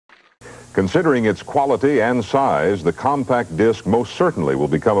Considering its quality and size, the compact disc most certainly will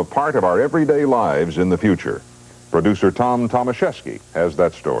become a part of our everyday lives in the future. Producer Tom Tomaszewski has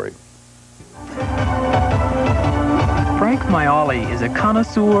that story. Frank Maioli is a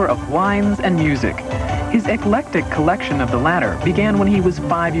connoisseur of wines and music. His eclectic collection of the latter began when he was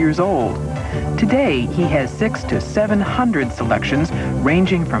 5 years old. Today, he has 600 to 700 selections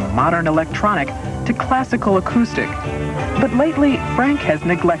ranging from modern electronic to classical acoustic. But lately, Frank has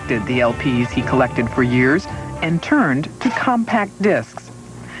neglected the LPs he collected for years and turned to compact discs.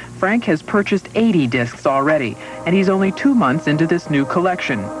 Frank has purchased 80 discs already, and he's only 2 months into this new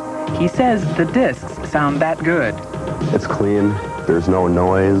collection. He says the discs sound that good. It's clean. There's no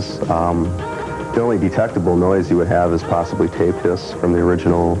noise. The only detectable noise you would have is possibly tape hiss from the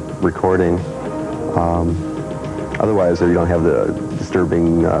original recording. Otherwise, you don't have the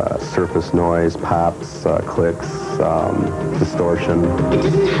disturbing surface noise, pops, clicks, distortion.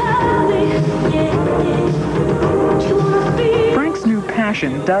 Frank's new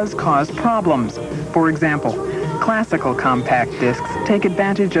passion does cause problems. For example, classical compact discs take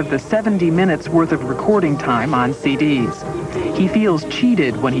advantage of the 70 minutes worth of recording time on CDs. He feels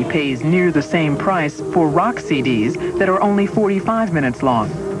cheated when he pays near the same price for rock CDs that are only 45 minutes long.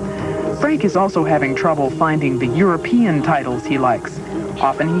 Frank is also having trouble finding the European titles he likes.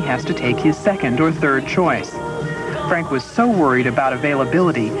 Often he has to take his second or third choice. Frank was so worried about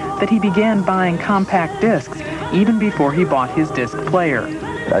availability that he began buying compact discs even before he bought his disc player.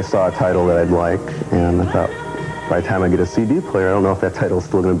 I saw a title that I'd like, and I thought, by the time I get a CD player, I don't know if that title's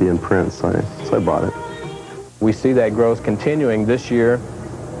still going to be in print, so I bought it. We see that growth continuing this year.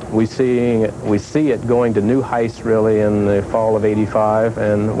 We see it going to new heights really in the fall of '85,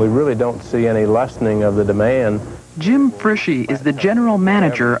 and we really don't see any lessening of the demand. Jim Frischie is the general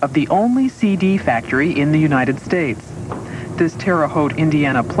manager of the only CD factory in the United States. This Terre Haute,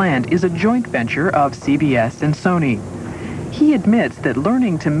 Indiana plant is a joint venture of CBS and Sony. He admits that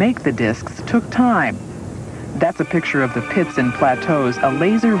learning to make the discs took time. That's a picture of the pits and plateaus a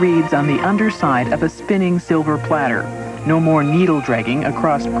laser reads on the underside of a spinning silver platter. No more needle dragging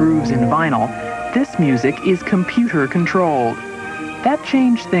across grooves in vinyl. This music is computer controlled. That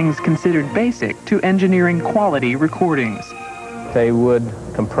changed things considered basic to engineering quality recordings. They would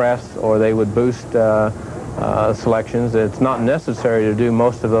compress or they would boost selections. It's not necessary to do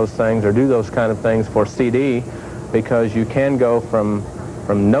most of those things or do those kind of things for CD, because you can go from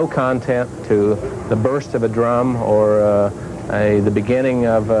no content to the burst of a drum or the beginning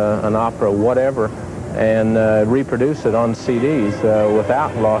of an opera, whatever, and reproduce it on CDs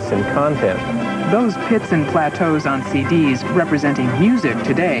without loss in content. Those pits and plateaus on CDs representing music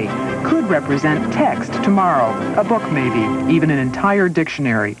today could represent text tomorrow, a book maybe, even an entire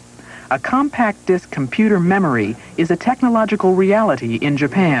dictionary. A compact disc computer memory is a technological reality in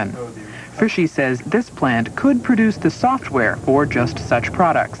Japan. Frischie says this plant could produce the software for just such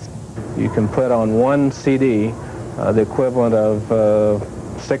products. You can put on one CD the equivalent of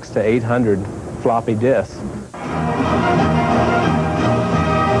 600 to 800 floppy disks.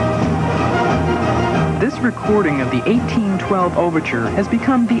 This recording of the 1812 Overture has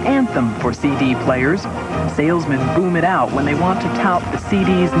become the anthem for CD players. Salesmen boom it out when they want to tout the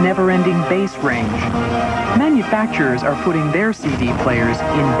CD's never-ending bass range. Manufacturers are putting their CD players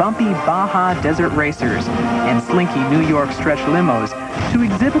in bumpy Baja Desert Racers and slinky New York stretch limos to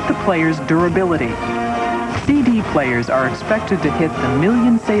exhibit the player's durability. CD players are expected to hit the 1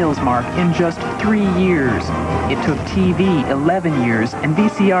 million sales mark in just 3 years. It took TV 11 years and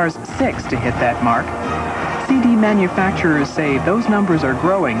VCRs 6 to hit that mark. CD manufacturers say those numbers are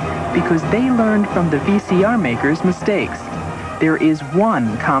growing because they learned from the VCR makers' mistakes. There is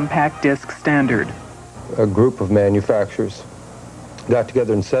one compact disc standard. A group of manufacturers got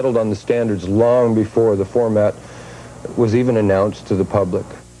together and settled on the standards long before the format was even announced to the public.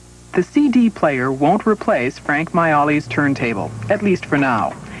 The CD player won't replace Frank Maioli's turntable, at least for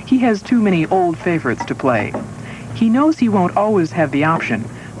now. He has too many old favorites to play. He knows he won't always have the option,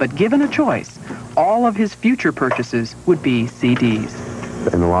 but given a choice, all of his future purchases would be CDs.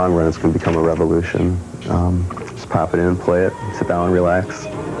 In the long run, it's going to become a revolution. Just pop it in, play it, sit down and relax,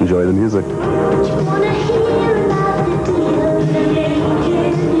 enjoy the music.